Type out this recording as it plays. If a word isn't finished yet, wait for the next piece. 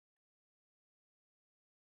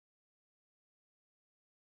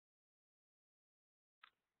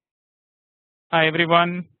Hi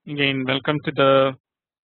everyone, again welcome to the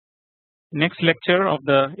next lecture of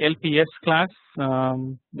the LPS class.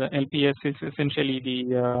 The LPS is essentially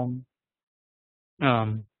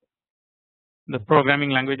the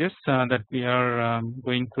programming languages that we are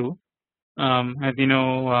going through. As you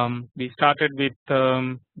know, we started with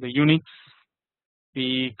the Unix,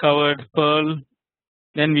 we covered Perl,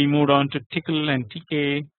 then we moved on to Tickle and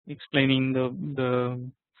TK, explaining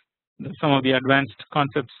some of the advanced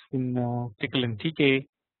concepts in Tickle and TK.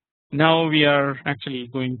 Now we are actually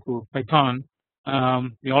going to Python.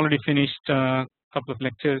 We already finished a couple of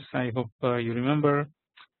lectures. I hope you remember.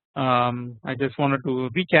 I just wanted to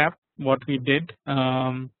recap what we did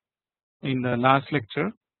in the last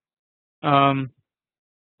lecture.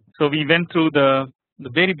 So we went through the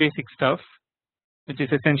very basic stuff, which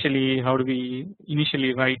is essentially how do we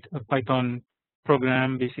initially write a Python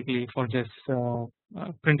program, basically for just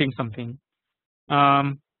printing something.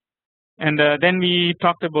 And then we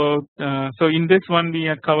talked about, so in this one we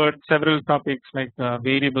had covered several topics like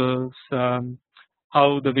variables,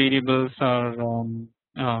 how the variables are,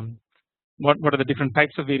 what are the different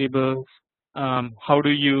types of variables, how do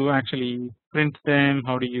you actually print them,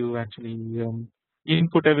 how do you actually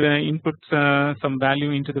input some value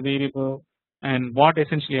into the variable, and what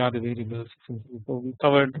essentially are the variables. So we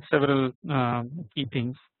covered several key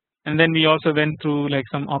things, and then we also went through like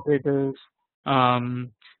some operators.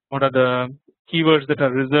 What are the keywords that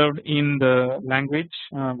are reserved in the language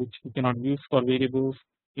which we cannot use for variables,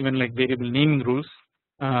 even like variable naming rules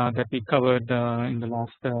that we covered in the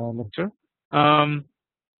last lecture.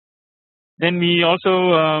 Then we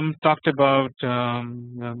also talked about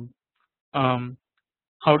how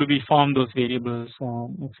do we form those variables,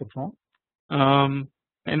 etc.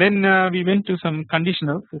 And then we went to some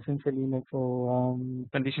conditionals, essentially like so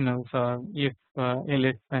conditionals if,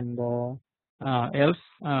 else, and else.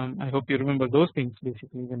 I hope you remember those things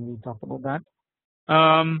basically when we talk about that.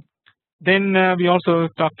 Then we also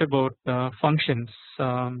talked about functions.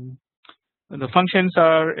 The functions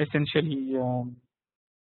are essentially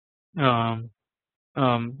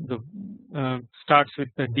starts with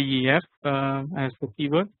the def as the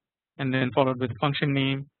keyword, and then followed with function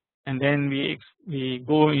name, and then we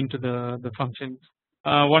go into the functions.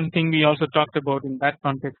 One thing we also talked about in that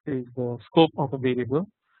context is the scope of a variable,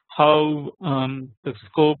 how the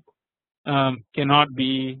scope cannot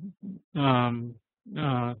be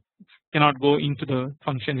cannot go into the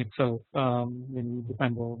function itself when you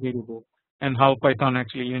define the variable, and how Python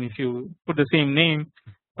actually, even if you put the same name,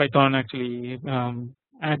 Python actually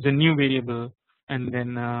adds a new variable and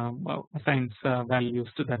then assigns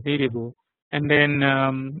values to that variable, and then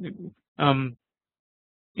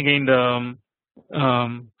again the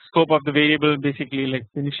scope of the variable basically like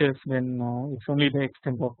finishes when it's only the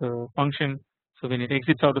extent of the function. So when it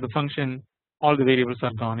exits out of the function, all the variables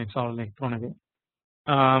are gone, it's all like thrown away.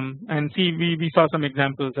 And see, we saw some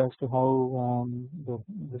examples as to how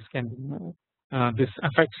this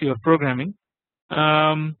affects your programming.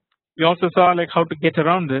 We also saw like how to get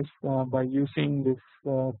around this by using this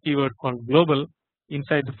keyword called global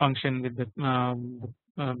inside the function with the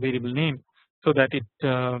variable name, so that it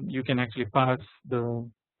you can actually pass the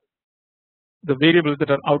variables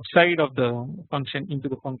that are outside of the function into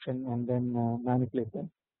the function and then manipulate them.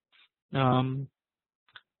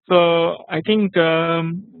 So I think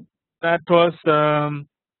that was a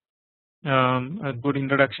good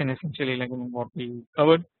introduction, essentially like what we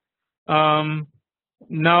covered.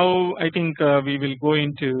 Now I think we will go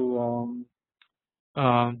into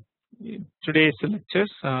today's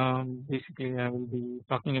lectures. Basically, I will be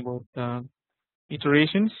talking about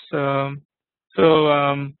iterations. So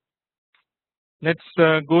let's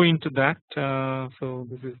go into that. So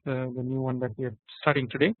this is the new one that we are starting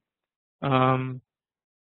today.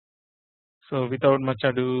 So without much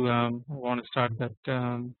ado, I want to start that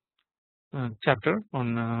chapter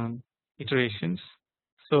on iterations.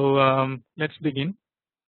 So let's begin.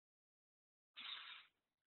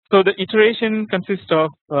 So the iteration consists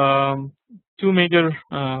of two major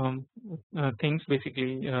things,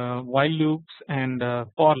 basically while loops and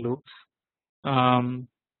for loops, and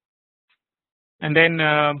then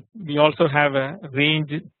we also have a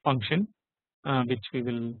range function which we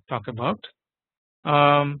will talk about,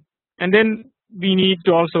 and then we need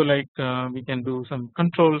to also like we can do some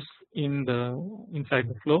controls inside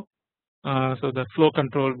the flow. So the flow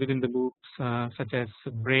control within the loops such as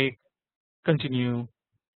break, continue,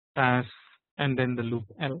 pass, and then the loop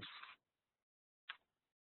else.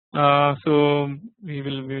 So we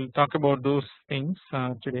will talk about those things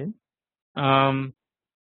today. So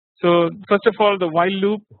first of all, the while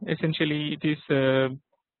loop, essentially it is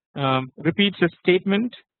repeats a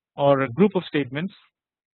statement or a group of statements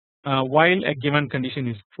while a given condition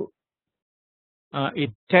is true.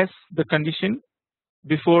 It tests the condition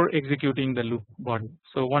before executing the loop body.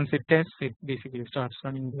 So once it tests, it basically starts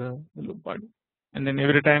running the loop body, and then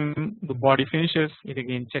every time the body finishes, it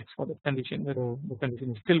again checks for the condition whether the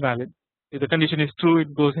condition is still valid. If the condition is true,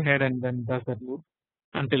 it goes ahead and then does that loop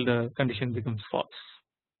until the condition becomes false.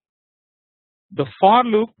 The for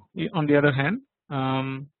loop, on the other hand,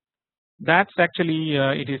 that's actually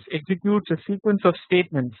it is executes a sequence of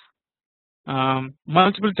statements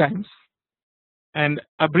multiple times and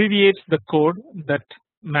abbreviates the code that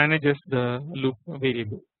manages the loop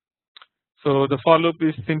variable. So the for loop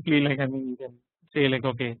is simply like, I mean, you can say like,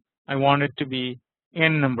 okay, I want it to be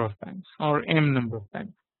n number of times or m number of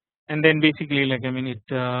times, and then basically like, I mean, it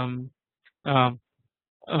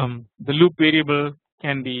the loop variable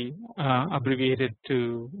can be abbreviated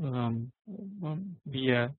to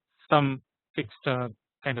be some fixed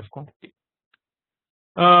kind of quantity.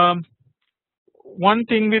 One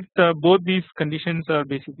thing with both these conditions are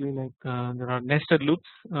basically like there are nested loops.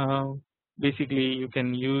 Basically you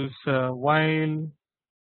can use while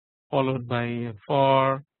followed by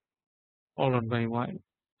for followed by while.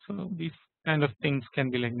 So these kind of things can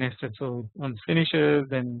be like nested. So once finishes,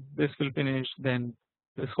 then this will finish, then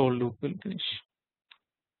this whole loop will finish.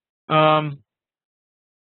 Now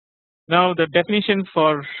the definition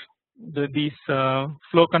for these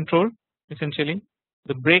flow control, essentially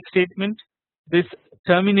the break statement, this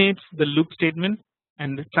terminates the loop statement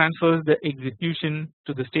and transfers the execution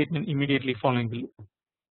to the statement immediately following the loop.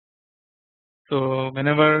 So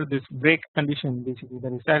whenever this break condition basically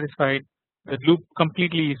that is satisfied, the loop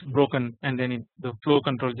completely is broken, and then the flow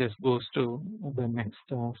control just goes to the next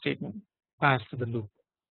statement past the loop.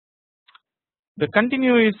 The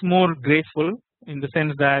continue is more graceful in the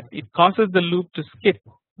sense that it causes the loop to skip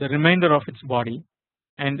the remainder of its body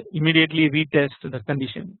and immediately retest the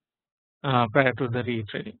condition prior to the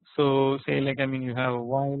reiterating. So say like, I mean, you have a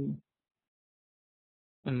while,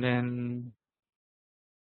 and then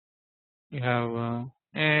you have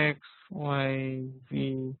x, y,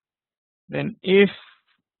 z, then if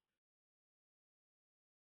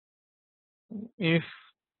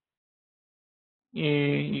a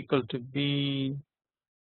equal to b,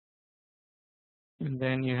 and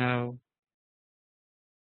then you have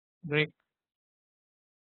break,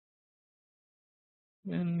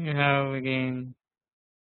 then you have again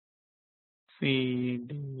c,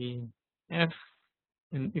 d, f,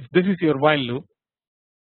 and if this is your while loop,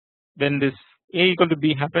 then this a equal to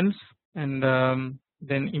b happens, and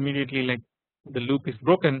then immediately like the loop is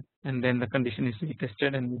broken, and then the condition is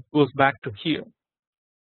retested and it goes back to here.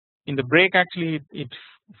 In the break, actually it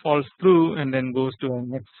falls through and then goes to a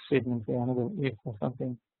next statement, say another if or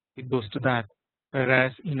something, it goes to that,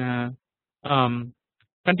 whereas in a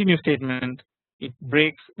continue statement it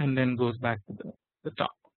breaks and then goes back to the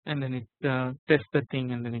top, and then it tests the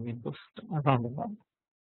thing and then again goes around and around.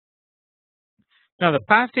 Now the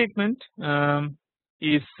pass statement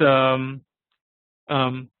is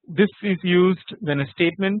this is used when a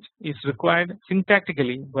statement is required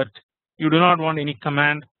syntactically, but you do not want any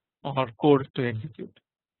command or code to execute.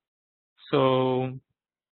 So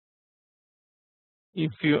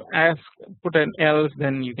if you put an else,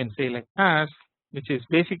 then you can say like pass, which is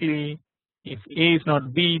basically if A is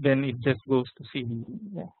not B, then it just goes to C.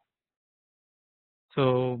 Yeah.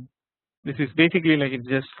 So this is basically like it's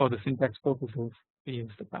just for the syntax purposes we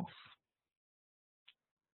use the pass.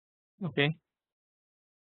 Okay.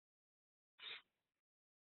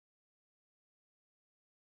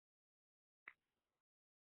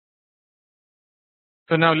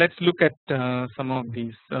 So now let's look at some of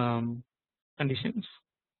these conditions.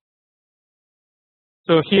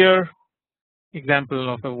 So here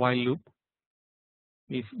example of a while loop,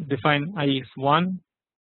 we define I is 1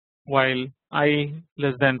 while I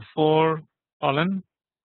less than 4 colon,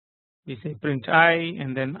 we say print I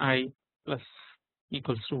and then I plus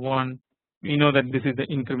equals to 1. We know that this is the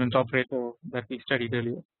increment operator that we studied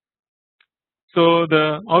earlier. So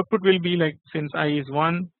the output will be like, since I is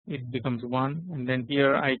 1 it becomes 1, and then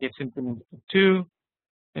here I gets incremented to 2,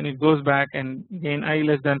 and it goes back, and again I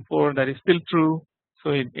less than 4, that is still true, so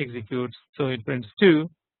it executes, so it prints 2,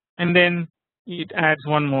 and then it adds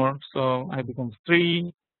one more, so I becomes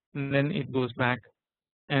 3, and then it goes back,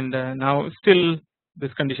 and now still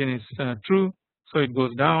this condition is true, so it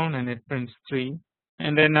goes down and it prints 3,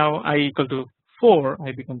 and then now I equal to 4,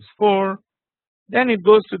 I becomes 4, then it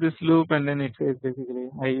goes to this loop, and then it says basically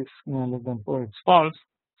I is less than 4, it's false,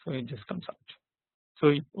 so it just comes out. So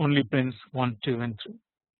it only prints 1, 2 and 3.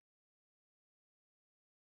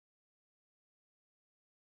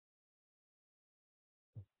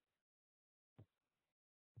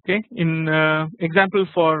 Okay, in example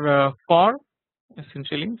for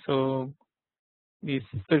essentially, so we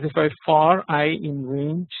specify for I in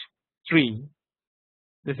range 3.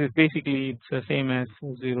 This is basically it's the same as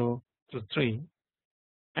 0 to 3,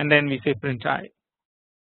 and then we say print I,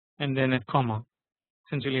 and then a comma.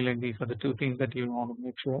 Essentially, like these are the two things that you want to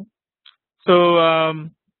make sure. So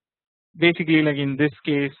basically, like in this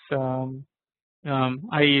case,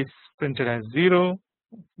 I is printed as 0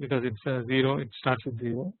 because it's 0. It starts with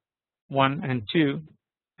 0, 1, and 2,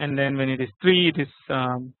 and then when it is 3, it is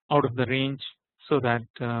out of the range, so that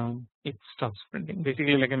it stops printing.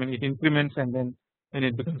 Basically, like I mean, it increments, and then when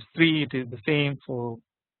it becomes 3, it is the same, so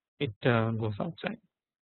it goes outside.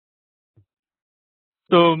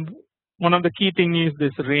 So one of the key thing is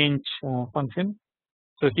this range function.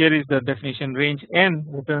 So here is the definition: range n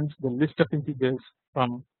returns the list of integers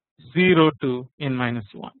from 0 to n minus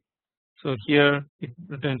 1. So here it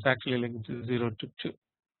returns actually like 0 to 2.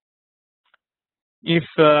 If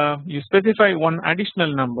you specify one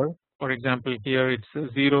additional number, for example here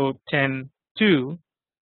it's 0, 10, 2,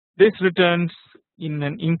 this returns in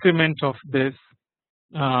an increment of this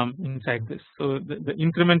inside this. So the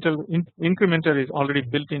incrementer is already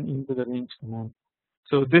built into the range command.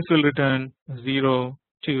 So this will return 0,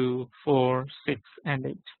 2, 4, 6, and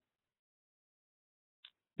 8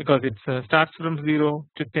 because it starts from 0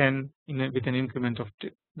 to 10 with an increment of 2.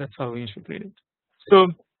 That's how we should read it. So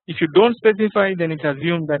if you don't specify, then it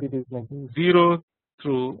assumes that it is like 0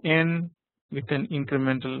 through n with an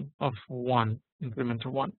incremental of 1, incremental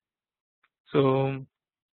 1. So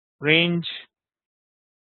range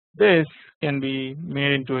this can be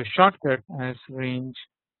made into a shortcut as range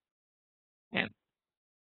n.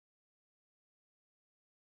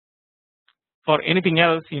 For anything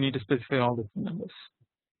else, you need to specify all the numbers.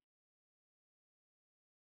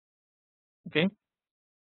 Okay.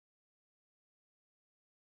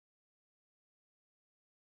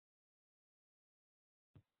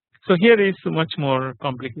 So here is much more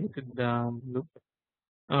complicated loop.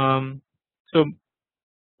 So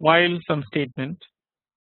while some statement,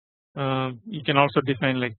 you can also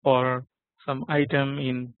define like for some item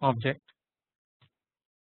in object.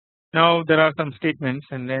 Now there are some statements,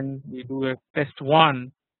 and then we do a test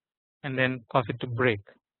 1 and then cause it to break.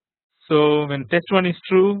 So when test 1 is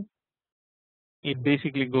true, it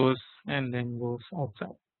basically goes and then goes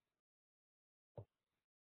outside.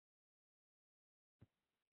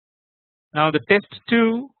 Now the test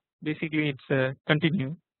 2 basically it's a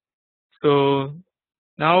continue. So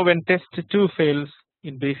now when test 2 fails,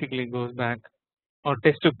 it basically goes back, or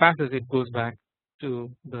test 2 passes, it goes back to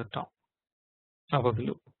the top of the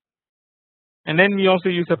loop. And then we also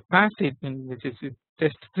use a pass statement, which is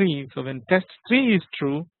test 3. So when test 3 is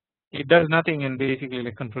true, it does nothing and basically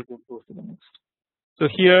like control loop goes to the next. So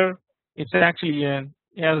here it's actually an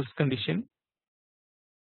else condition.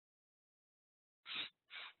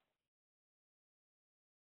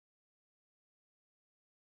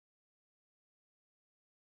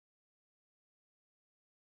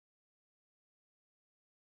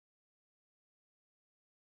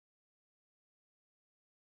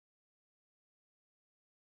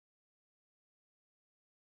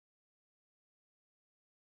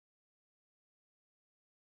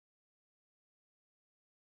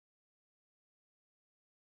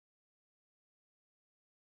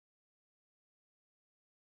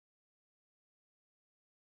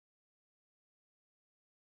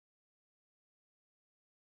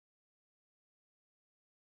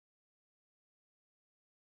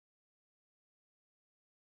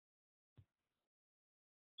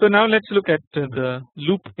 So now let's look at the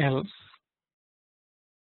loop else.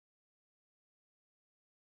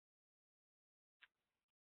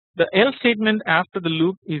 The else statement after the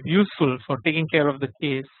loop is useful for taking care of the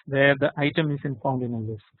case where the item isn't found in a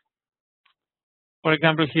list. For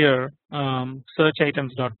example here search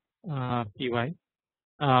items dot py.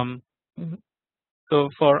 So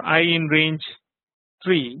for I in range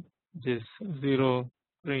 3, which is 0,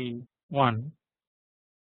 3, 1.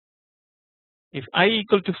 If I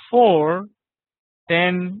equal to 4,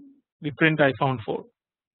 then we print I found 4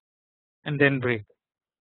 and then break.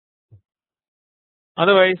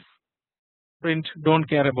 Otherwise print don't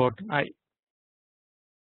care about I.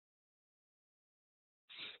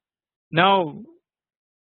 Now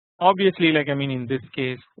obviously like I mean in this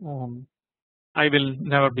case I will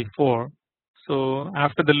never be 4. So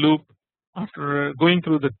after the loop, after going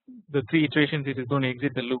through the 3 iterations, it is going to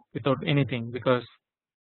exit the loop without anything, because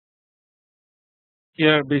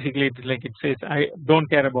here basically it's like it says I don't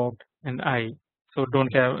care about and I. So don't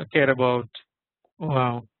care about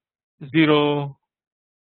 0,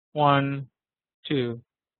 1, 2.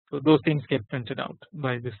 So those things get printed out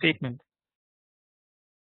by the statement.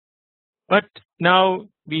 But now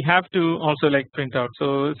we have to also like print out.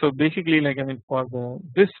 So basically, like I mean, for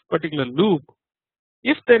this particular loop,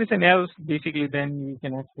 if there is an else, basically then we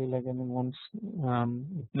can actually like I mean once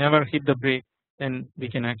it never hit the break, then we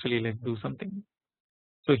can actually like do something.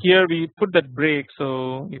 So here we put that break.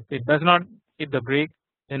 So if it does not hit the break,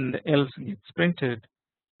 then the else gets printed,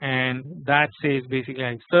 and that says basically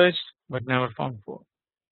I searched but never found 4.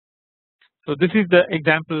 So this is the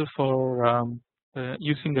example for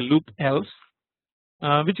using the loop else,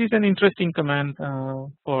 which is an interesting command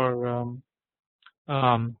for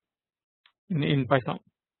in Python.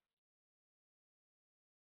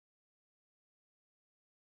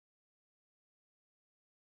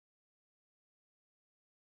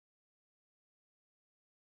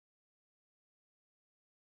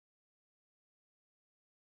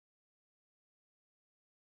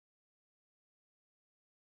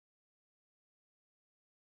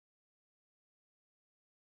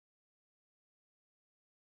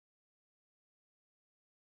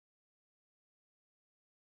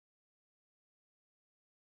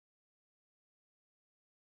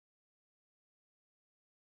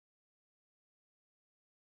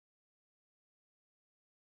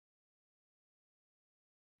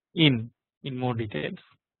 In more details.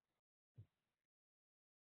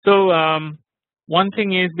 So one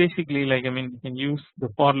thing is basically like I mean you can use the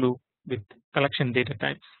for loop with collection data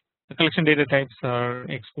types. The collection data types are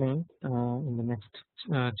explained in the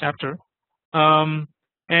next chapter,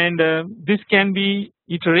 and this can be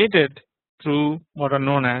iterated through what are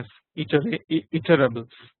known as iterables.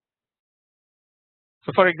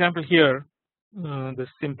 So for example here the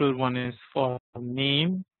simple one is for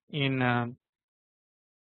name in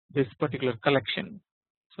this particular collection.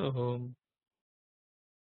 So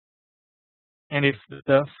and if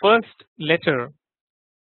the first letter,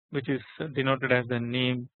 which is denoted as the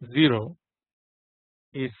name 0,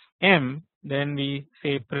 is M, then we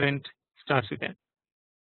say print starts with M,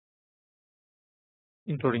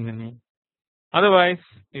 including the name. Otherwise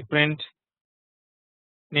we print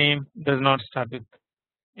name does not start with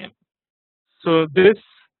M. So this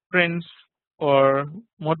prints for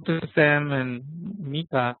Motusem and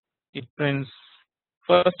Mika, it prints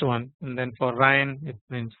first one, and then for Ryan it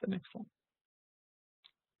prints the next one.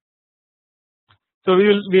 So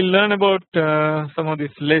we'll learn about some of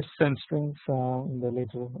these lists and strings in the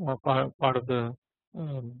later part of the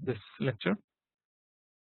this lecture.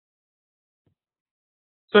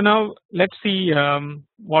 So now let's see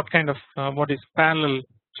what kind of what is parallel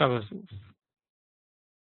traversals.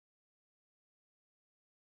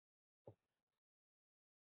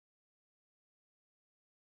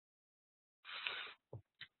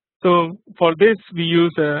 So for this we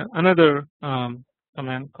use another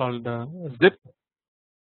command called zip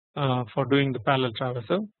for doing the parallel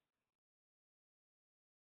traversal.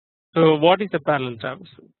 So what is a parallel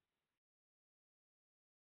traversal?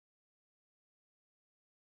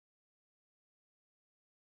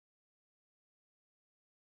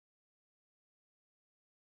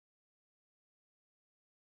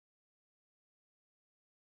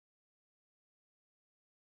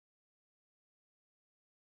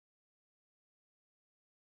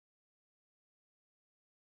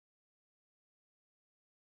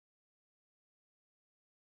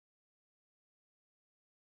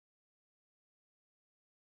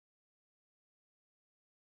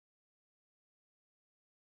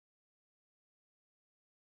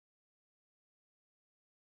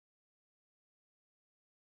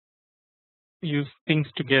 Use things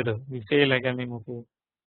together. We say like I mean okay,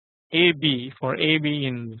 AB for AB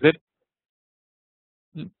in zip,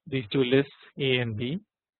 these two lists A and B.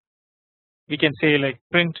 We can say like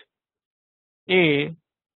print A,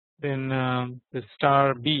 then the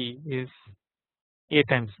star B is A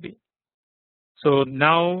times B. So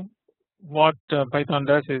now what Python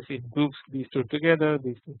does is it groups these two together, and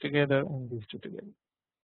these two together.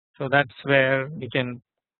 So that's where we can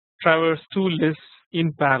traverse two lists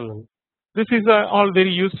in parallel. This is all very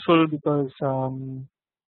useful because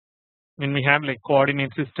when we have like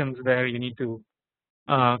coordinate systems where you need to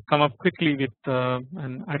come up quickly with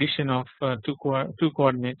an addition of two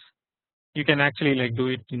coordinates, you can actually like do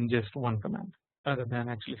it in just one command rather than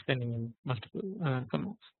actually sending in multiple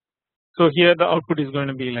commands. So here the output is going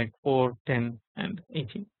to be like 4, 10 and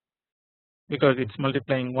 18 because it's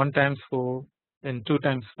multiplying 1 times 4, then 2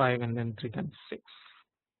 times 5 and then 3 times 6.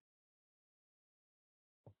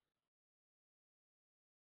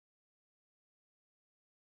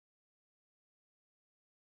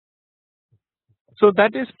 So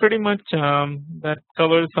that is pretty much that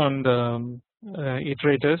covers on the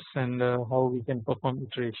iterators and how we can perform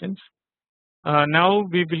iterations. Now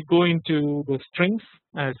we will go into the strings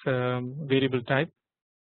as a variable type.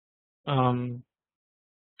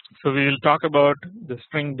 So we will talk about the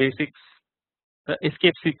string basics, the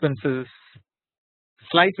escape sequences,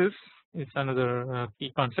 slices is another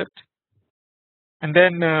key concept, and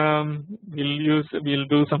then we'll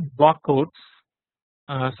do some block codes,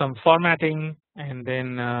 some formatting, and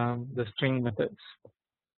then the string methods.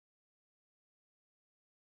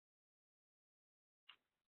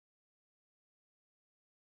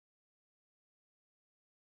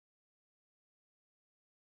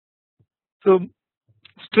 So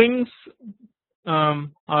strings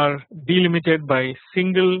are delimited by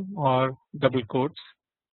single or double quotes.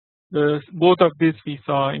 Both of these we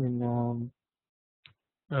saw in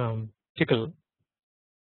Tickle.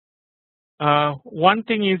 One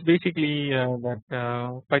thing is basically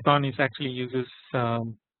that Python is actually uses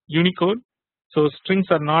Unicode. So strings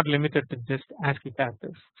are not limited to just ASCII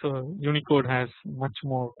characters. So Unicode has much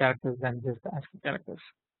more characters than just ASCII characters.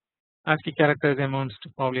 ASCII characters amounts to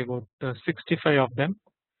probably about 65 of them.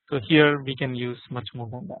 So here we can use much more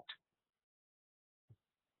than that.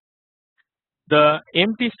 The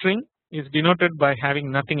empty string is denoted by having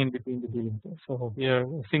nothing in between the delimiter. So here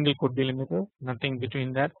a single quote delimiter, nothing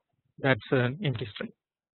between that. That's an empty string.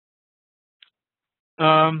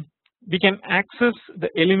 We can access the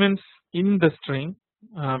elements in the string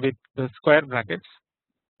with the square brackets,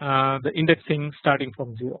 the indexing starting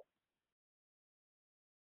from 0.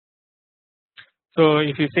 So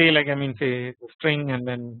if you say like say the string and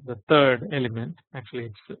then the third element, actually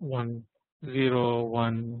it's 1 0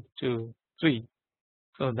 1 2 3,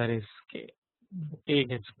 so that is k. K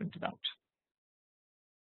gets printed out.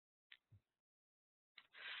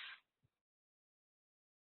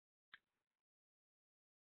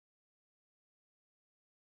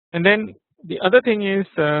 And then the other thing is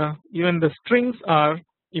even the strings are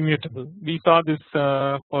immutable. We saw this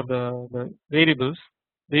for the variables.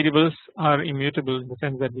 Variables are immutable in the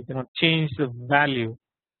sense that we cannot change the value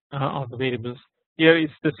of the variables. Here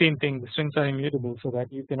it's the same thing. The strings are immutable, so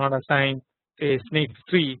that you cannot assign say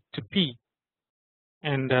snake3 to p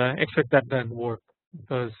and expect that doesn't work,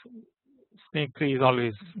 because snake3 is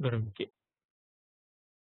always going to be k.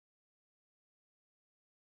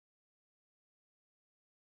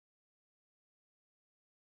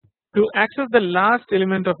 To access the last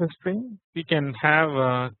element of a string, we can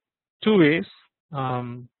have two ways.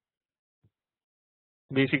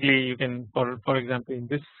 Basically, you can, for example, in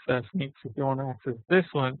this snakes, if you want to access this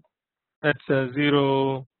one, that's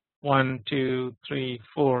 0 1 2 3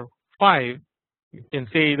 4 5. You can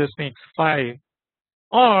say either snakes 5,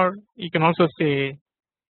 or you can also say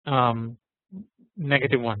 -1.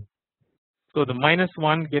 So the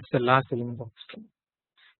 -1 gets the last element of the string,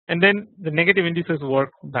 and then the negative indices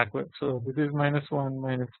work backwards. So this is -1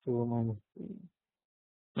 -2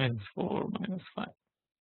 -3 -4 -5.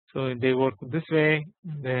 So they work this way,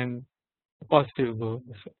 and then the positive go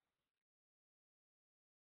this way.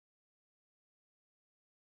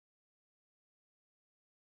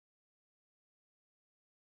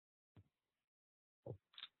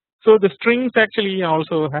 So the strings actually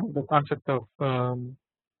also have the concept of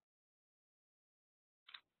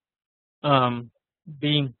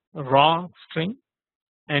being a raw string,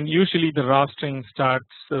 and usually the raw string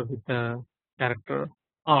starts with the character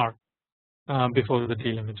R before the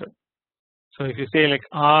delimiter. So if you say like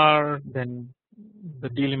R, then the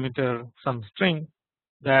delimiter some string,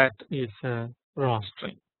 that is a raw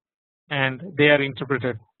string, and they are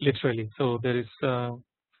interpreted literally. So there is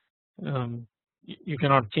you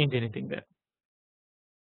cannot change anything there.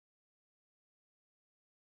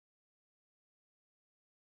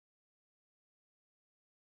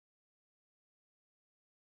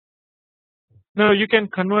 Now you can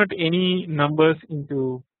convert any numbers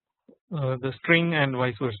into the string and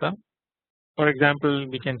vice versa. For example,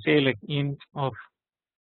 we can say like int of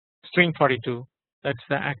string 42, that's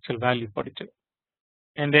the actual value 42,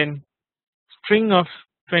 and then string of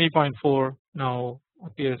 20.4 now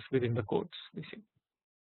appears within the quotes. We see.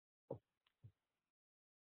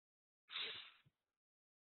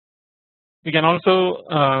 We can also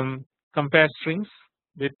compare strings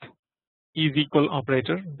with is equal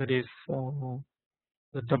operator, that is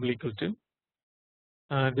the double equal to.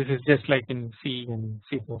 This is just like in C and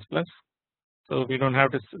C++. So we don't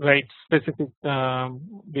have to write specific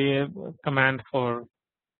command for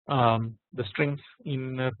the strings.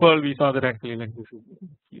 In Perl we saw that actually like this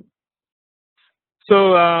is. So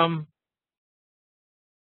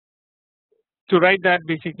to write that,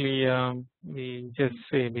 basically we just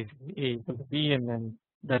say basically A equal to B, and then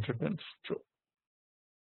that returns true.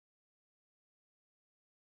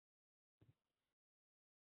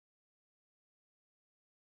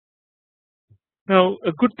 Now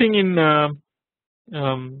a good thing in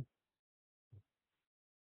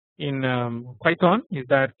Python is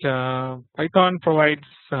that Python provides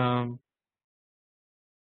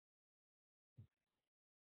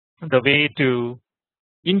the way to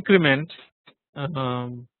increment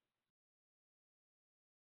um,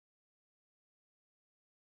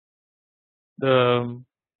 the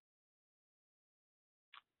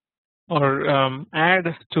or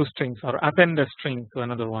add two strings or append a string to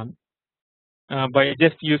another one by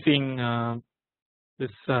just using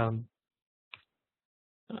this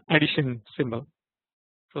addition symbol.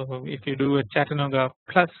 So if you do a Chattanooga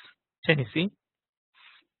plus Tennessee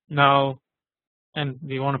now, and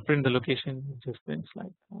we want to print the location, it just prints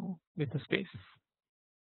like with a space.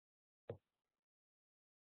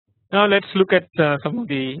 Now let's look at some of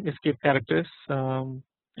the escape characters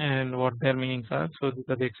and what their meanings are. So these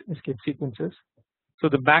are the escape sequences. So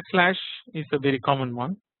the backslash is a very common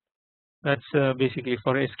one. That's basically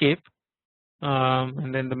for escape,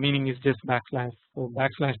 and then the meaning is just backslash. So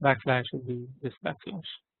backslash would be just backslash.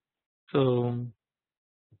 So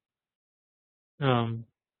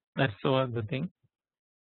that's the thing.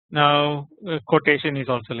 Now quotation is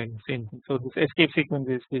also like the same thing. So this escape sequence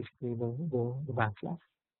is basically the backslash.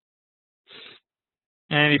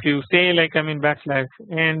 And if you say like backslash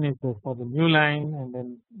n is for the new line, and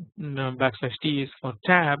then backslash t is for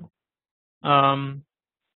tab.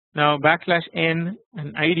 Now backslash n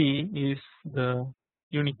and id is the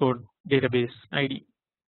Unicode database ID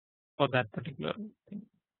for that particular thing.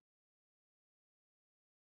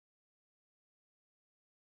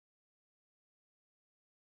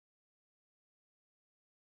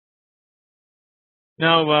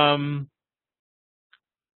 Now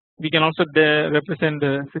we can also represent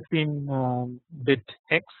the 16-bit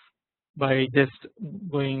hex by just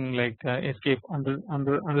going like escape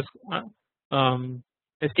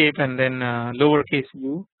escape and then lowercase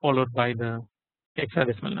u followed by the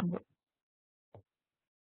hexadecimal number.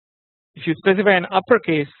 If you specify an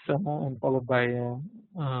uppercase and followed by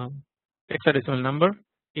hexadecimal number,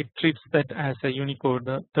 it treats that as a Unicode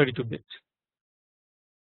 32-bit.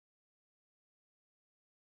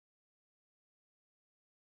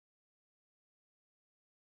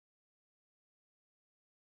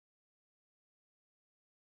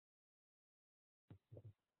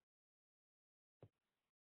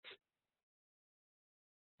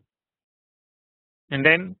 And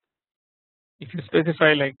then if you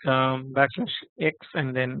specify like backslash x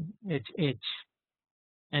and then hh,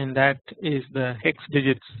 and that is the hex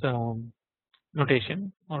digits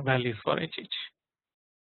notation or values for hh,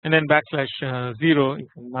 and then backslash 0 is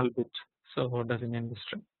a null bit, so it doesn't end the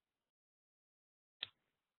string.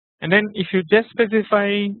 And then if you just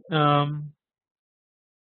specify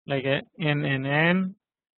like a n and n,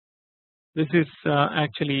 this is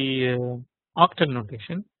actually octal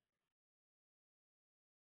notation.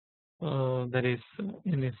 That is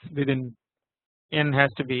n is within n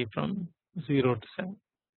has to be from 0 to 7.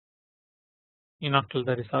 In octal,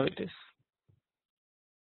 that is how it is.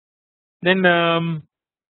 Then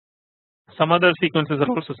some other sequences are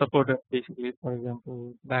also supported. Basically, for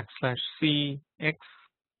example, backslash c x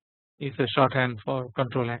is a shorthand for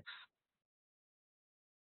control x.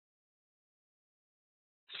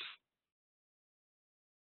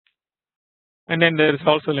 And then there is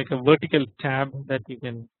also like a vertical tab that you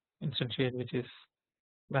can instantiate, which is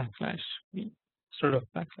backslash v instead of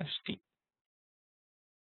backslash t.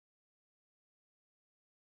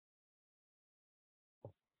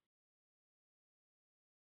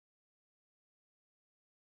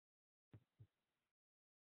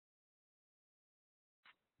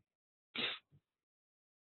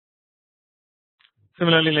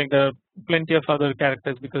 Similarly, like there are plenty of other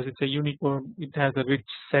characters because it's a Unicode. It has a rich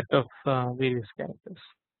set of various characters.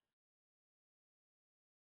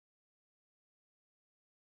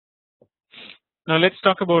 Now let's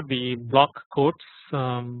talk about the block quotes.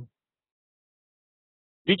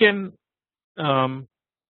 We can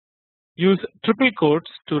use triple quotes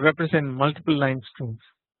to represent multiple line strings.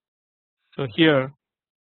 So here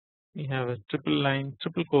we have a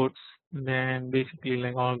triple quotes, and then basically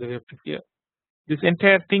like all the way up to here. This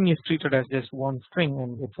entire thing is treated as just one string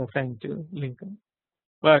and gets assigned to Lincoln,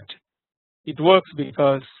 but it works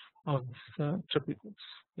because of this triple quotes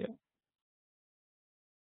here.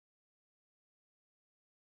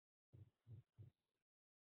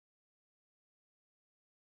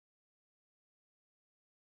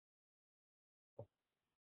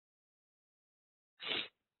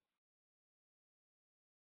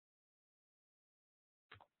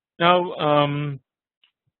 Now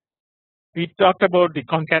we talked about the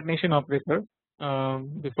concatenation operator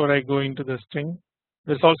before I go into the string.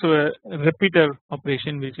 there's also a repeater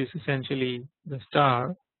operation which is essentially the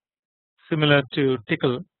star, similar to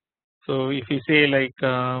tickle. So if you say like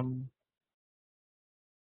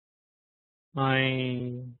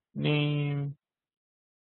my name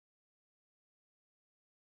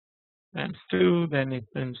and Stu, then it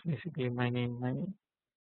prints basically my name, my name.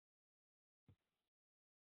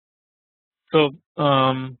 So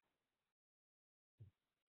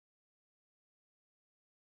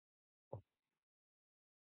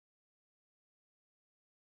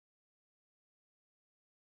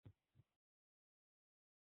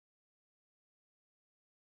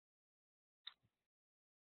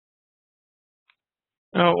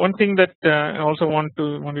one thing that I also want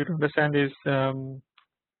you to understand is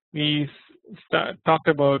we talked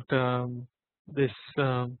about this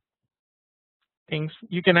things.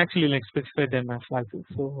 You can actually like specify them as slices.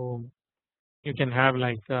 So you can have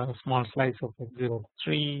like a small slice of like 0 to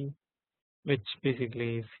 3, which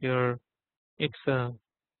basically is here. It's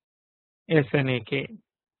SNAK.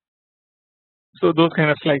 So those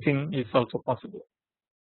kind of slicing is also possible.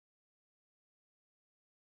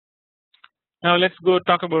 Now let's go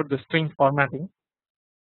talk about the string formatting.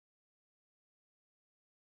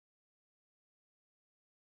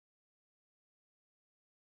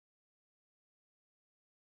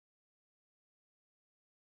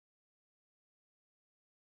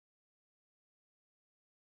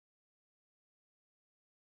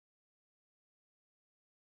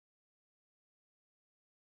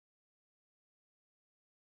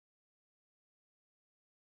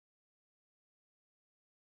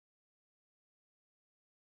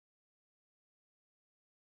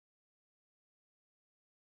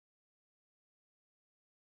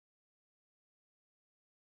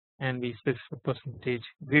 And we specify percentage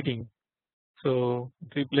greeting. So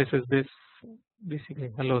it replaces this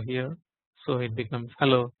basically hello here. So it becomes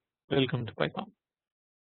hello, welcome to Python.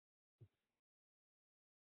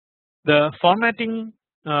 The formatting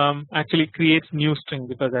actually creates new string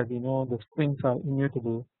because as you know the strings are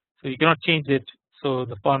immutable, so you cannot change it. So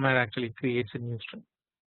the format actually creates a new string.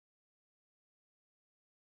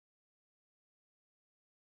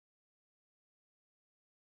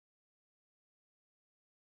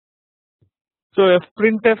 So a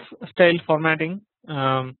printf style formatting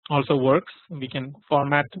also works. We can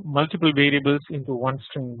format multiple variables into one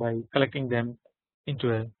string by collecting them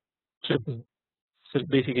into a triple. So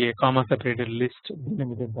basically a comma separated list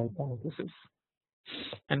delimited by parentheses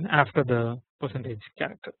and after the percentage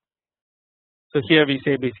character. So here we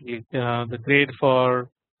say basically the grade for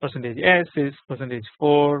percentage S is percentage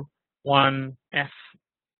 4 1 F.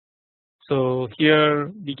 So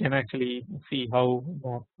here we can actually see how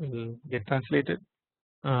that will get translated.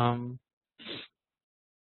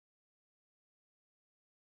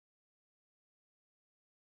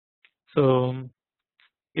 So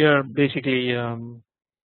here basically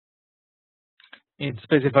it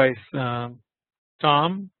specifies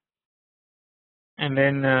Tom, and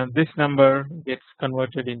then this number gets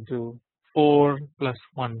converted into 4 plus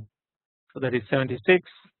 1, so that is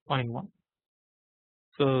 76.1.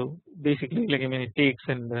 So basically like I mean it takes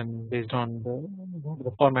and then based on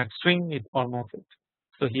the format string it formats it.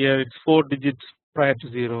 So here it's 4 digits prior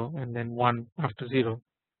to 0 and then 1 after 0.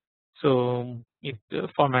 So it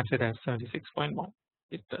formats it as 76.1.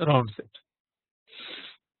 It rounds it.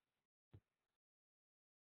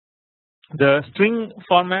 The string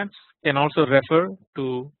formats can also refer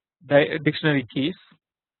to dictionary keys.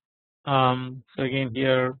 So again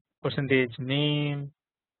here percentage name,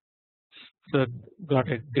 so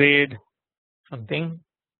got a grade something,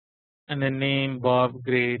 and then name Bob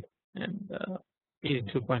grade and is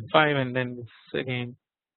 2.5, and then it's again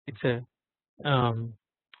it's a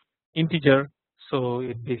integer, so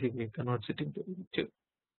it basically converts it into 2.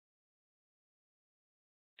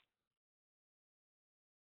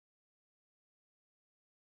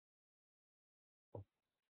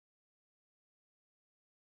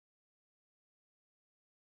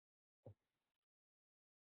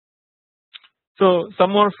 So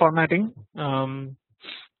some more formatting.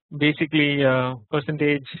 Basically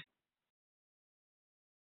percentage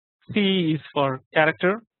C is for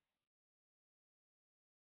character,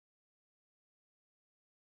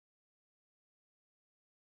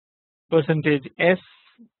 percentage S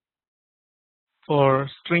for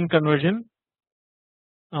string conversion.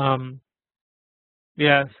 We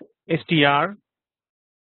have str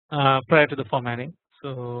prior to the formatting,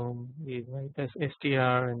 so we write as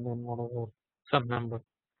str and then whatever some number,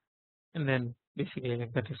 and then basically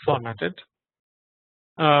like that is formatted.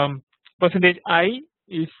 Percentage I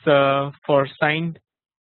is for signed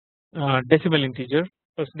decimal integer.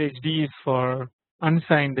 Percentage D is for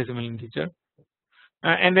unsigned decimal integer.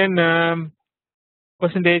 and then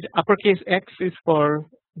percentage uppercase X is for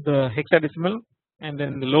the hexadecimal, and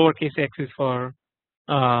then the lowercase x is for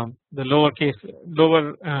the lower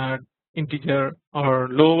integer or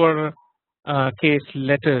lower case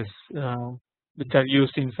letters which are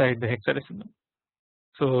used inside the hexadecimal.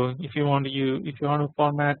 So if you want to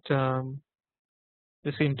format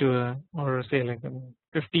this into a, or say like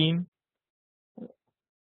 15,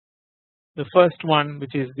 the first one,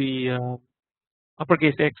 which is the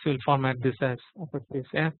uppercase X, will format this as uppercase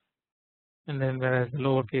F, and then whereas the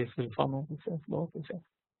lowercase will format this as lowercase f.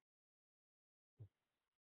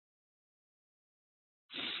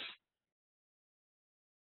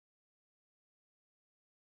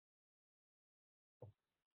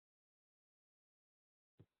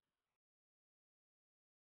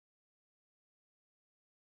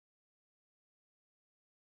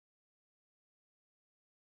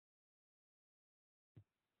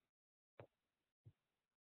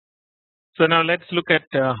 So now let's look at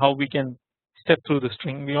how we can step through the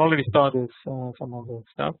string. We already saw this some of the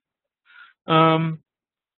stuff.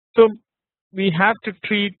 So we have to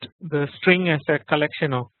treat the string as a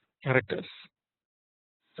collection of characters.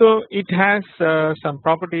 So it has some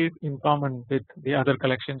properties in common with the other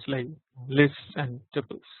collections like lists and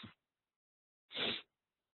tuples.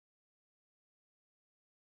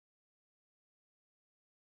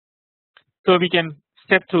 So we can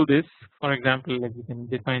step through this. For example, like we can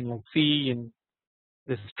define like C in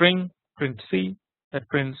this string, print C, that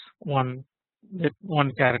prints one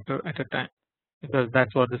character at a time, because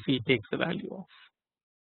that's what the C takes the value of.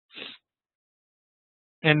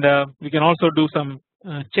 And we can also do some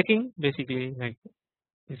checking, basically like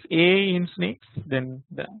is A in snakes, then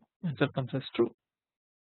the answer comes as true.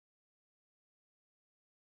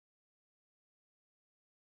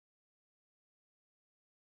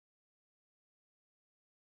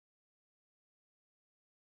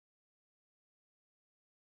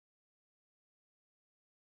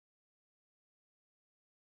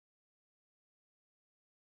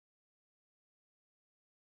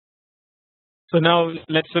 So now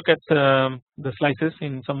let's look at the slices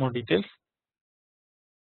in some more details.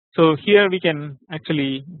 So here we can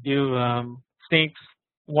actually give snakes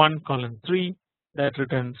 1:3 that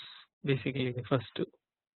returns basically the first two,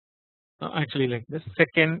 actually like the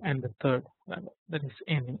second and the third rather, that is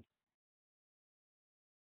any.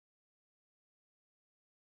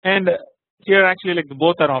 And here actually like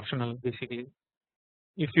both are optional basically.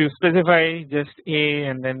 If you specify just A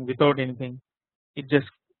and then without anything, it just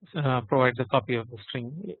provides a copy of the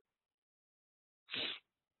string A.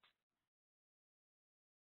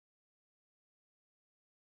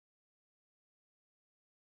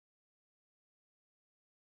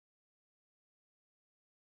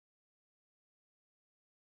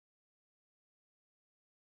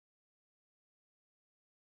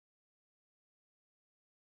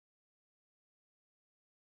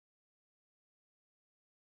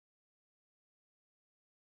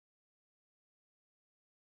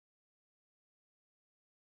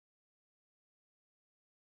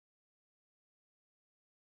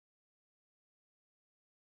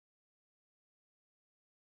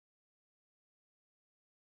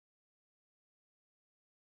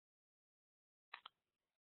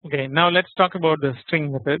 Okay, now let's talk about the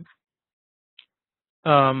string methods.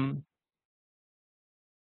 The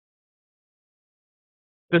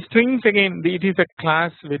strings, again, it is a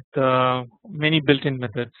class with many built-in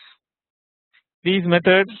methods. These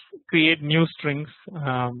methods create new strings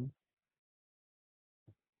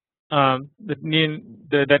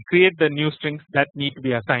that create the new strings that need to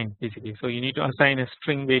be assigned basically. So you need to assign a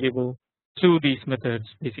string variable to these methods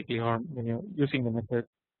basically, or when you're using the method,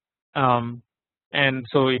 and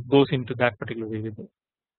so it goes into that particular variable.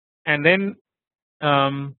 And then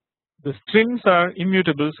the strings are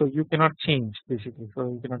immutable, so you cannot change basically, so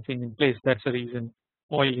you cannot change in place. That's the reason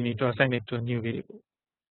why you need to assign it to a new variable.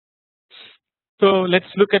 So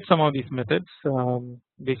let's look at some of these methods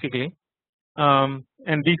basically,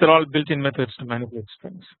 and these are all built-in methods to manipulate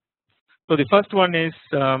strings. So the first one is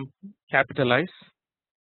capitalize.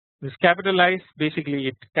 This capitalize, basically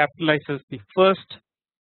it capitalizes the first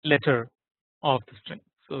letter of the string.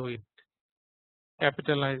 So it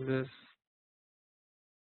capitalizes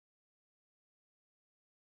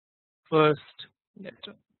first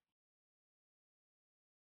letter.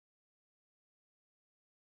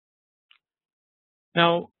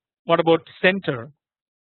 Now what about center?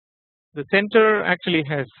 The center actually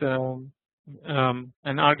has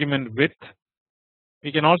an argument width.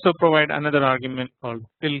 We can also provide another argument called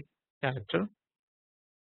fill character.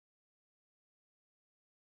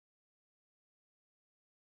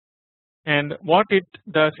 And what it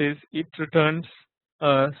does is it returns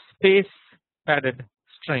a space padded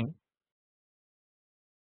string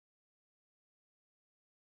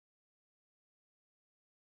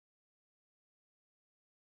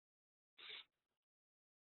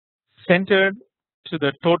centered to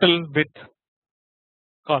the total width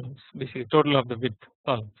columns, basically total of the width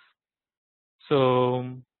columns.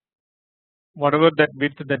 So whatever that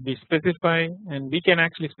width that we specify, and we can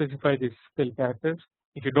actually specify these fill characters.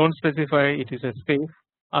 If you don't specify, it is a space.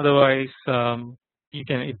 Otherwise,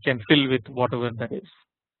 it can fill with whatever that is.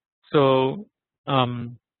 So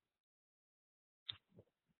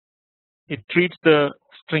it treats the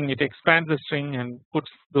string, it expands the string and puts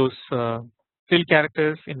those fill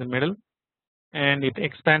characters in the middle, and it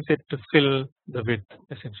expands it to fill the width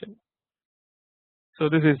essentially. So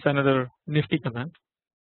this is another nifty command.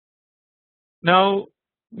 Now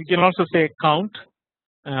we can also say count.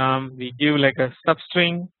 We give like a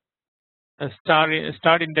substring, a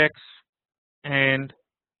start index, and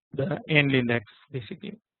the end index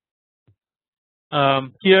basically.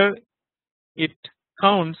 Here it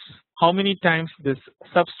counts how many times this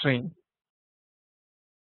substring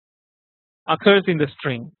occurs in the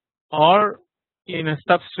string or in a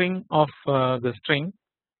substring of the string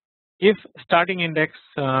if starting index,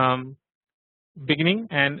 beginning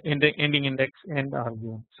and ending index end are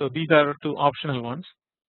given. So these are two optional ones.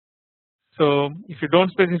 So if you don't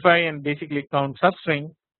specify and basically count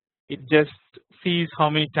substring, it just sees how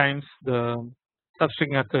many times the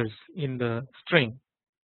substring occurs in the string.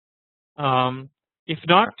 If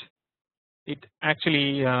not, it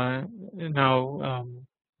actually now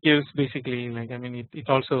gives basically like, I mean, it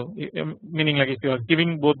also meaning like if you are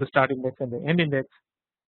giving both the start index and the end index,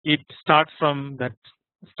 it starts from that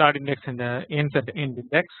start index and ends at the end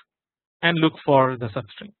index and look for the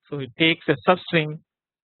substring. So it takes a substring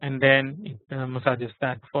and then it massages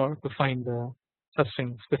that to find the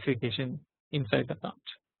substring specification inside the count.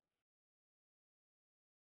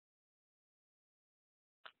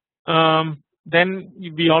 Then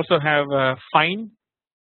we also have find,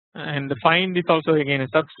 and the find is also again a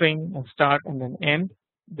substring, a start and then end.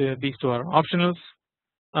 These two are optionals.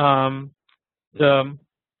 The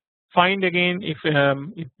find again, if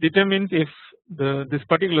it determines if this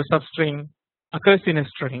particular substring occurs in a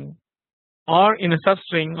string or in a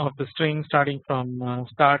substring of the string starting from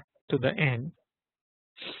start to the end,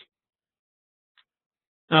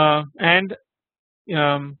 and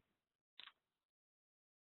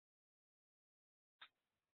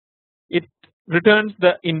it returns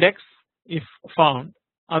the index if found,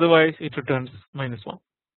 otherwise it returns -1.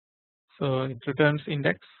 So it returns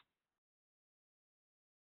index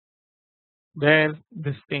where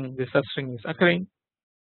this substring is occurring,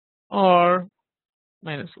 or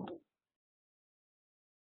 -1.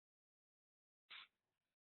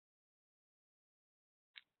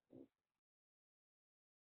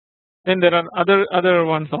 Then there are other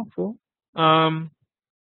ones also.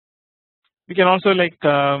 We can also like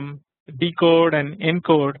decode and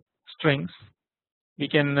encode strings. We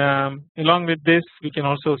can along with this we can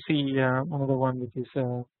also see another one which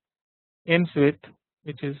is ends with,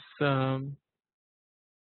 which is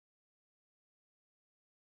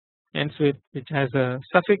ends with, which has a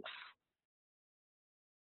suffix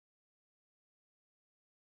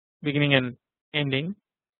beginning and ending.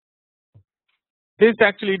 This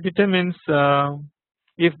actually determines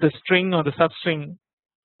if the string or the substring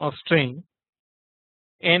of string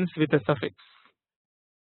ends with a suffix.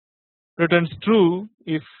 Returns true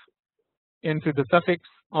if ends with the suffix,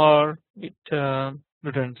 or it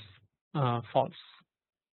returns false.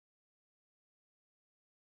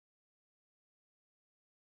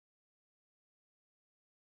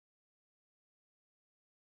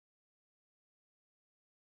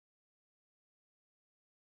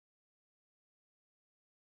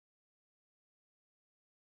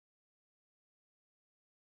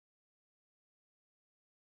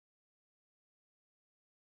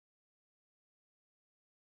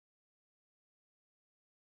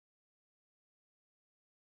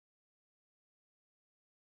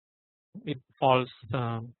 It falls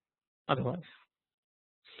otherwise.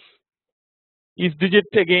 Is digit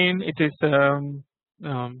again, it is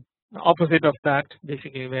opposite of that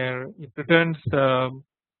basically, where it returns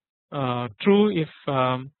true if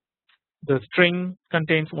the string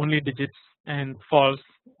contains only digits and false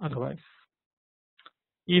otherwise.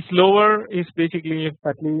 Is lower is basically if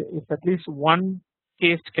at least one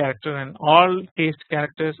cased character and all cased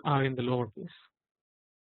characters are in the lower case.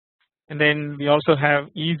 And then we also have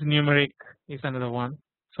is numeric is another one,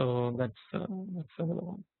 so that's another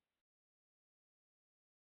one.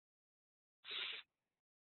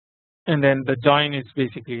 And then the join is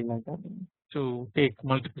basically like to take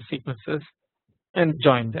multiple sequences and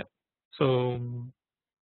join them. So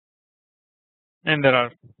and there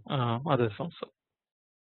are others also.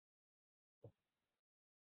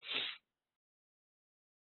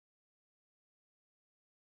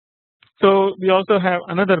 So we also have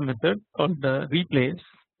another method called the replace.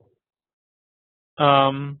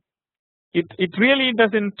 It really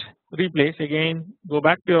doesn't replace. Again, go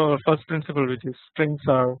back to our first principle, which is strings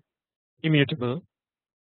are immutable,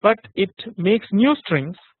 but it makes new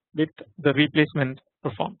strings with the replacement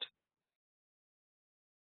performed.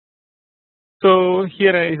 So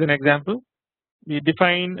here is an example. We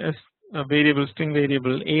define a variable, string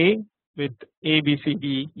variable a with a b c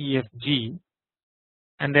d e f g,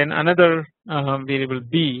 and then another variable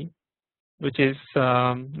b, which is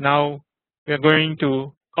now we are going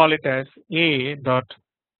to call it as a dot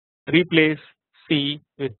replace c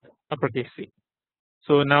with uppercase C.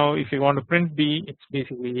 So now if you want to print b, it's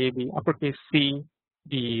basically a b uppercase C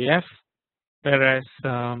d e f, whereas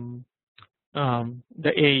the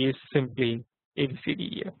a is simply a b c d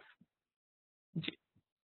e f g.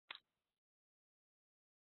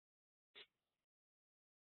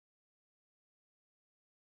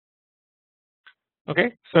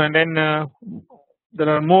 Okay, so and then there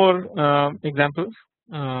are more examples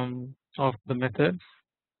of the methods.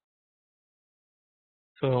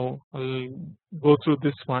 So I'll go through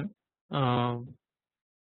this one. So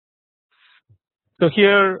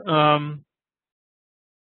here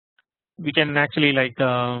we can actually like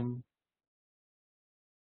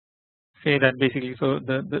say that basically, so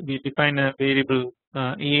we define a variable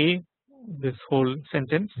a, this whole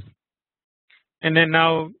sentence, and then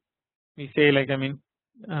now we say like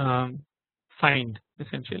find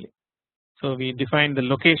essentially. So we define the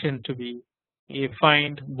location to be a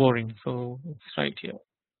find boring, so it's right here.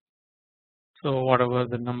 So whatever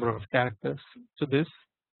the number of characters to this,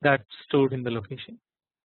 that's stored in the location.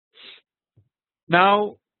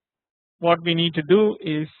 Now what we need to do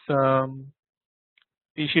is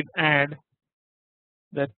we should add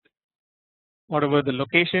that whatever the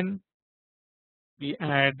location, we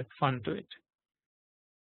add fun to it.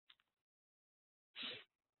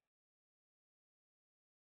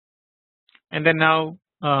 And then now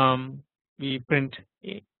we print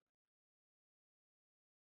a.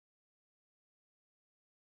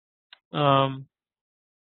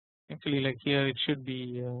 Actually like here it should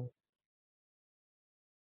be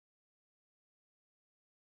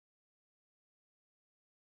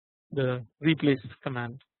the replace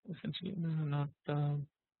command essentially, not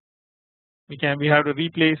we have to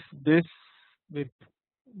replace this with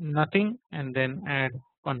nothing and then add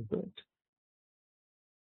fun to it.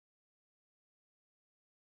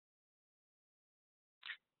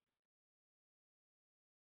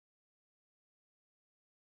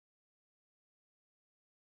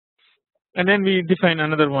 And then we define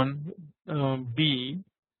another one b,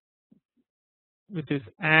 which is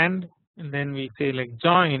and then we say like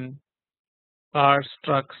join cars,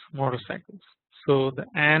 trucks, motorcycles. So the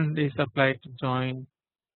and is applied to join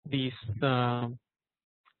these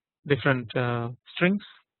different strings.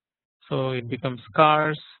 So it becomes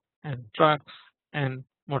cars and trucks and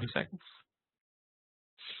motorcycles.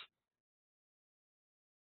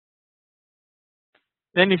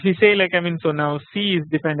 Then if we say like so now C is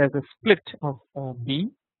defined as a split of B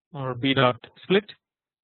or B dot split,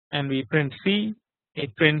 and we print C,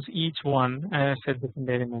 it prints each one as a different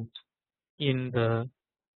element in the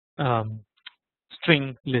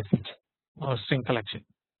string list or string collection.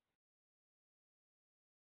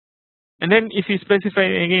 And then if we specify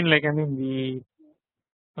again like we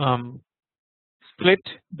split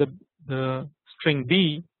the string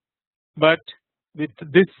B, but with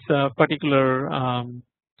this particular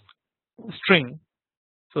string,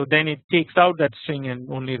 so then it takes out that string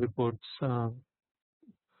and only reports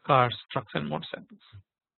cars, trucks and motorcycles.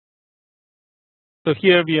 So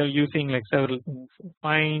here we are using like several things.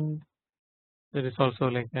 Find, there is also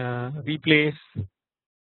like replace,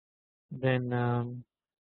 then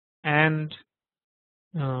and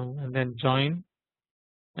then join,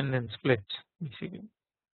 and then split basically.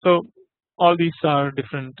 So all these are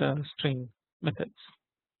different string methods.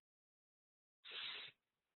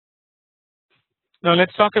 Now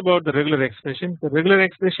let's talk about the regular expressions. The regular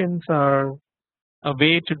expressions are a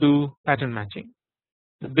way to do pattern matching.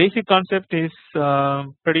 The basic concept is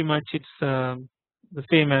pretty much it's the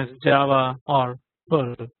same as Java or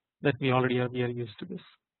Perl that we are used to this.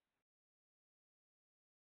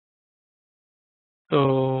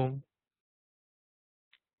 So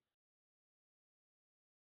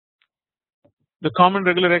the common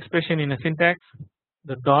regular expression in a syntax,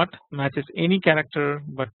 the dot matches any character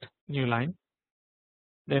but new line.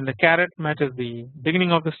 then the caret matches the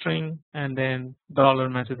beginning of the string, and then dollar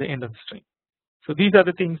matches the end of the string. So these are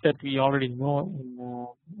the things that we already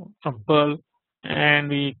know from Perl, and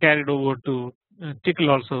we carried over to Tickle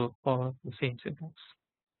also for the same syntax.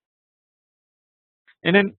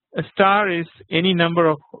 And then a star is any number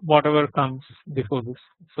of whatever comes before this.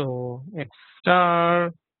 So X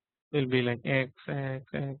star will be like X, X,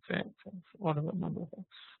 X, X, X, whatever number of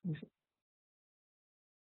X.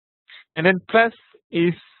 And then plus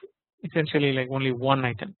is essentially like only one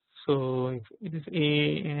item. So if it is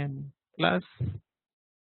A and plus,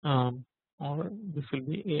 or this will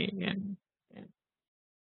be A and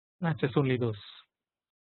matches only those.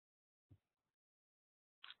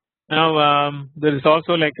 Now there is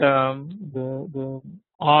also like the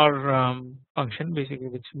OR function basically,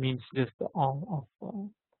 which means just the OR of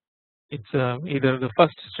it's either the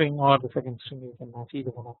first string or the second string. You can match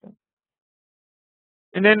either one of them.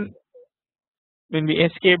 And then when we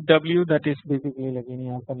escape W, that is basically like any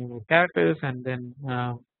alphanumeric characters, and then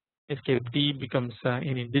escape D becomes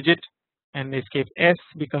any digit, and escape S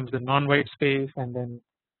becomes the non-white space, and then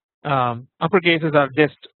uppercases are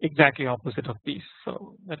just exactly opposite of these.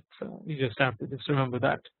 So that's you just have to just remember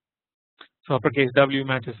that. So uppercase W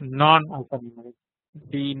matches non-alphanumeric,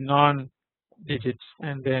 D non-digits,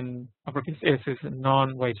 and then uppercase S is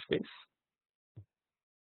non-white space.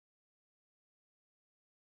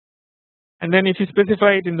 And then if you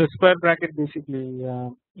specify it in the square bracket, basically A,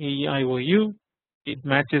 E, I, O, U, it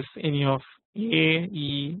matches any of A,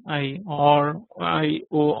 E, I, O,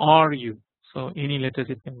 or U. So any letters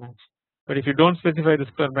it can match. But if you don't specify the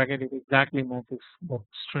square bracket, it exactly matches that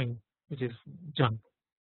string, which is junk.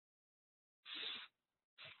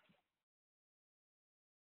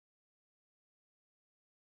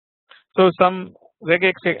 So some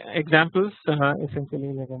regex examples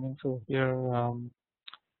essentially, like I mean, so here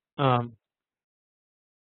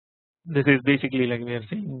this is basically like we are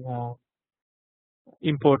saying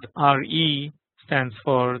import RE stands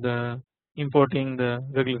for the importing the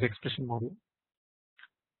regular expression module.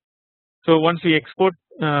 So once we export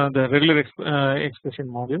the regular expression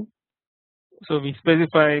module, so we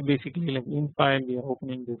specify basically like in file we are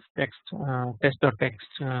opening this text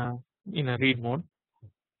test.txt in a read mode,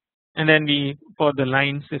 and then we for the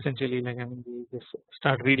lines essentially like I mean we just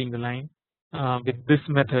start reading the line with this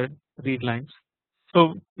method read lines.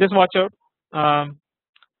 So just watch out.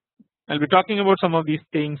 I'll be talking about some of these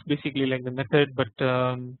things basically like the method, but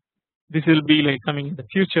this will be like coming in the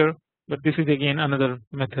future. But this is again another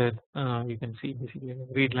method. You can see basically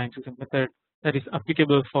read lines is a method that is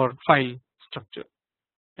applicable for file structure,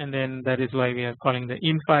 and then that is why we are calling the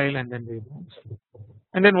in file and then read lines.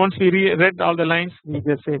 And then once we read all the lines, we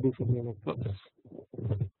just say basically like close.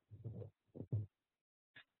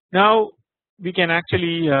 Now we can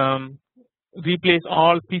actually replace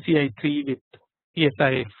all PCI3 with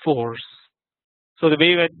PSI4s. So the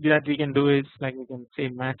way that we can do is like we can say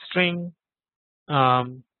match string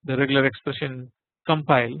the regular expression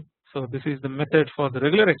compile. So this is the method for the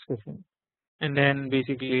regular expression, and then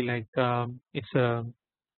basically like it's a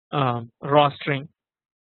raw string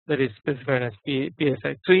that is specified as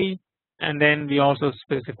PSI3, and then we also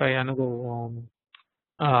specify another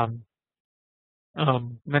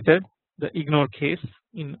method, the ignore case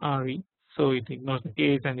in RE. So it ignores the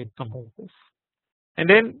case and it compiles this. And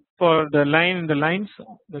then for the lines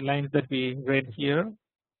that we read here,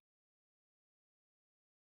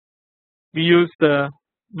 we use the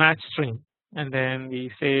match string, and then we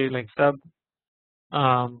say like sub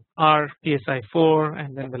R PSI4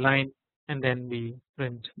 and then the line, and then we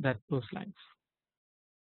print those lines.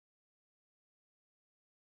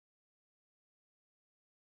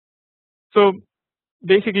 So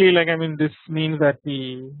basically like I mean this means that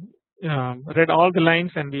we read all the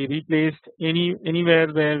lines and we replaced anywhere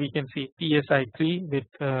where we can see PSI3 with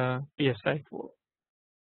PSI4.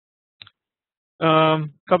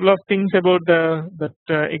 Couple of things about that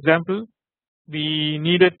example. We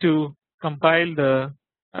needed to compile the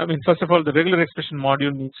first of all the regular expression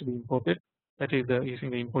module needs to be imported, that is using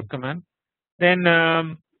the import command.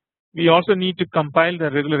 Then we also need to compile the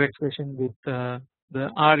regular expression with the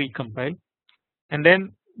RE compile, and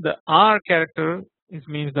then the R character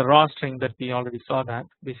means the raw string that we already saw that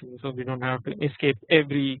basically, so we don't have to escape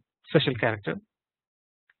every special character.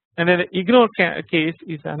 And then the ignore case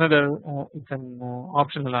is another it's an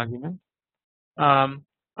optional argument.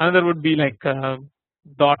 Another would be like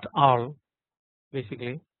dot all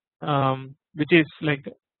basically, which is like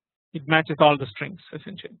it matches all the strings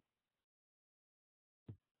essentially.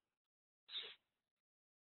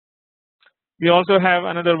 We also have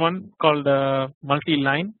another one called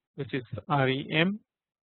multi-line, which is REM,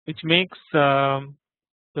 which makes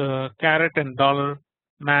the caret and dollar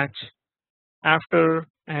match after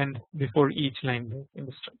and before each line break in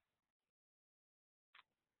the string.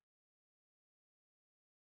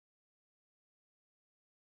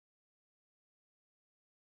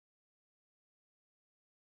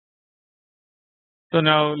 So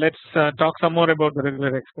now let's talk some more about the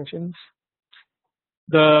regular expressions.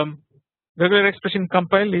 The regular expression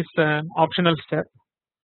compile is an optional step.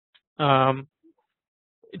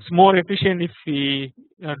 It's more efficient if we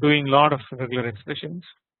are doing a lot of regular expressions.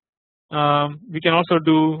 We can also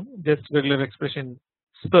do just regular expression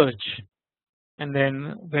search and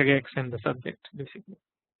then regex and the subject basically,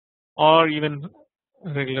 or even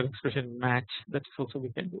regular expression match. That's also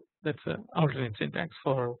we can do. That's an alternate syntax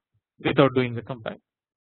for without doing the compile.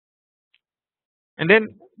 And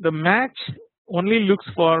then the match only looks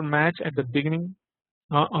for match at the beginning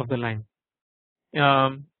of the line.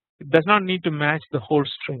 It does not need to match the whole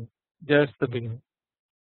string, just the beginning.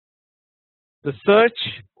 The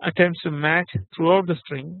search attempts to match throughout the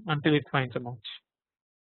string until it finds a match.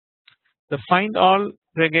 The find all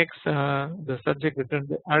regex the subject returns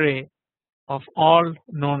the array of all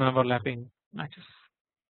known overlapping matches.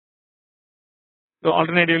 So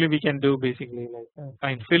alternatively, we can do basically like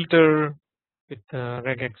find filter with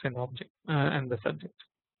regex and object and the subject.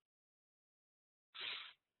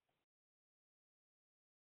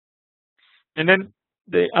 And then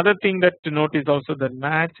the other thing that to note is also that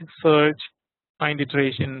match, search, find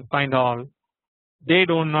iteration, find all, they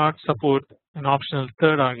do not support an optional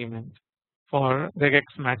third argument for regex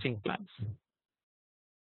matching plans. You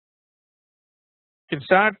can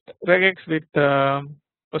start regex with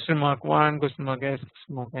question mark 1, question mark s,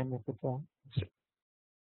 question mark n, etc.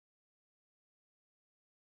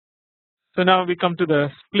 So now we come to the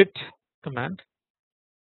split command.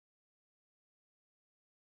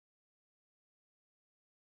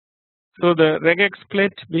 So the regex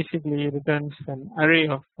split basically returns an array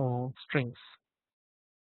of strings.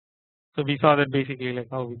 So we saw that basically like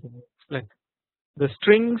how we can split. The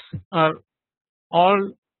strings are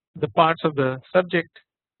all the parts of the subject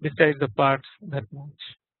besides the parts that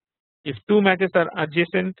match. If two matches are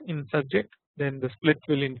adjacent in subject, then the split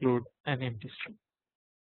will include an empty string.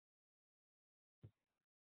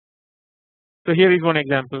 So here is one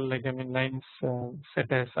example, like I mean lines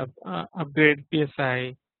set as upgrade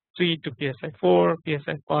PSI 3 to PSI 4.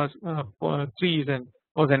 PSI 3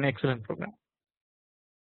 was an excellent program.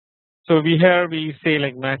 So we say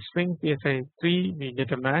like match string PSI 3, we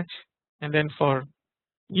get a match, and then for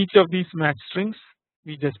each of these match strings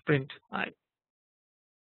we just print I.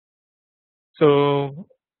 So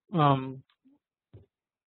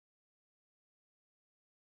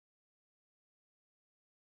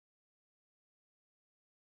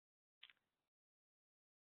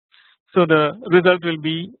so the result will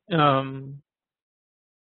be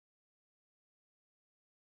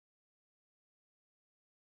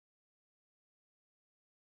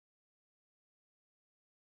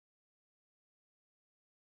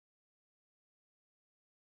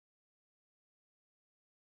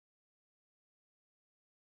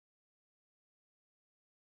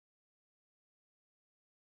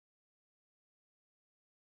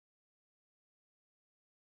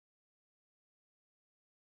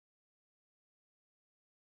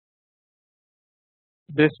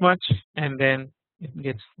this much, and then it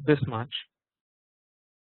gets this much,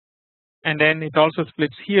 and then it also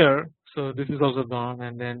splits here. So this is also gone,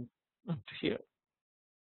 and then up to here.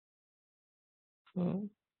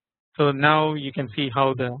 So now you can see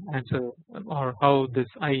how the answer or how this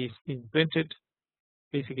I is being printed.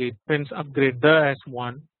 Basically, it prints upgrade the as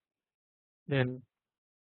 1, then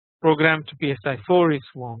program to PSI 4 is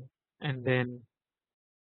 1, and then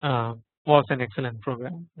was an excellent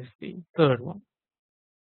program is the third one.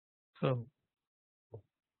 So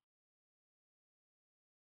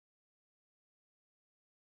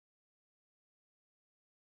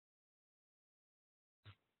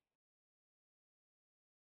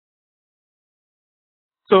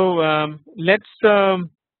let's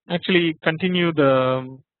actually continue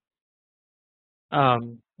the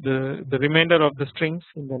remainder of the strings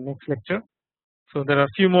in the next lecture. So there are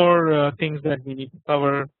a few more things that we need to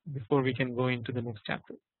cover before we can go into the next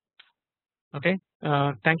chapter. Okay,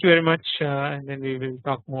 thank you very much, and then we will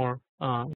talk more